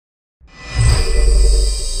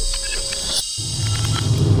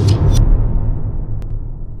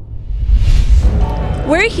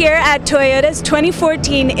We're here at Toyota's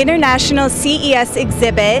 2014 International CES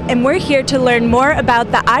exhibit, and we're here to learn more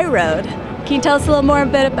about the iRoad. Can you tell us a little more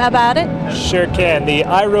about it? Sure can. The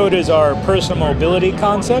iRoad is our personal mobility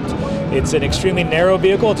concept. It's an extremely narrow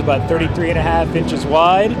vehicle. It's about 33.5 inches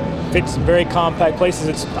wide. Fits in very compact places.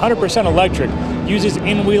 It's 100% electric. Uses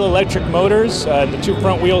in-wheel electric motors. The two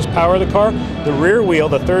front wheels power the car. The rear wheel,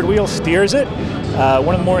 the third wheel, steers it.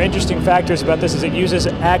 One of the more interesting factors about this is it uses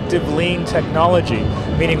active lean technology,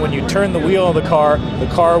 meaning when you turn the wheel of the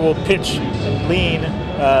car will pitch and lean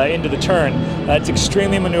into the turn. It's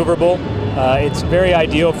extremely maneuverable. It's very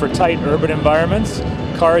ideal for tight urban environments.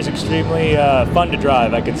 The car is extremely fun to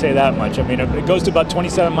drive, I can say that much. I mean, it goes to about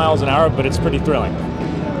 27 miles an hour, but it's pretty thrilling.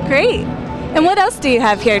 Great. And what else do you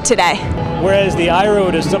have here today? Whereas the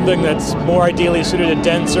iRoad is something that's more ideally suited to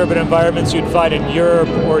dense urban environments you'd find in Europe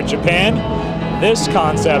or Japan, this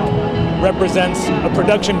concept represents a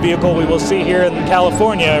production vehicle we will see here in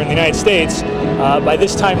California, in the United States, by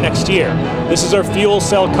this time next year. This is our fuel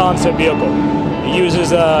cell concept vehicle. It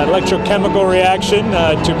uses an electrochemical reaction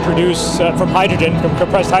to produce, from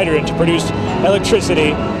compressed hydrogen, to produce electricity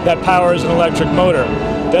that powers an electric motor.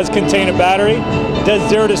 It does contain a battery. It does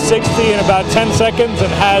 0 to 60 in about 10 seconds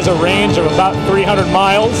and has a range of about 300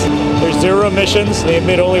 miles. There's zero emissions. They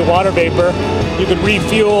emit only water vapor. You can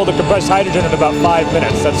refuel the compressed hydrogen in about 5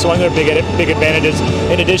 minutes. That's one of their big advantages,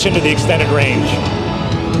 in addition to the extended range.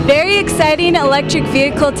 Very exciting electric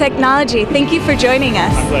vehicle technology. Thank you for joining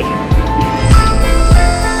us. My pleasure.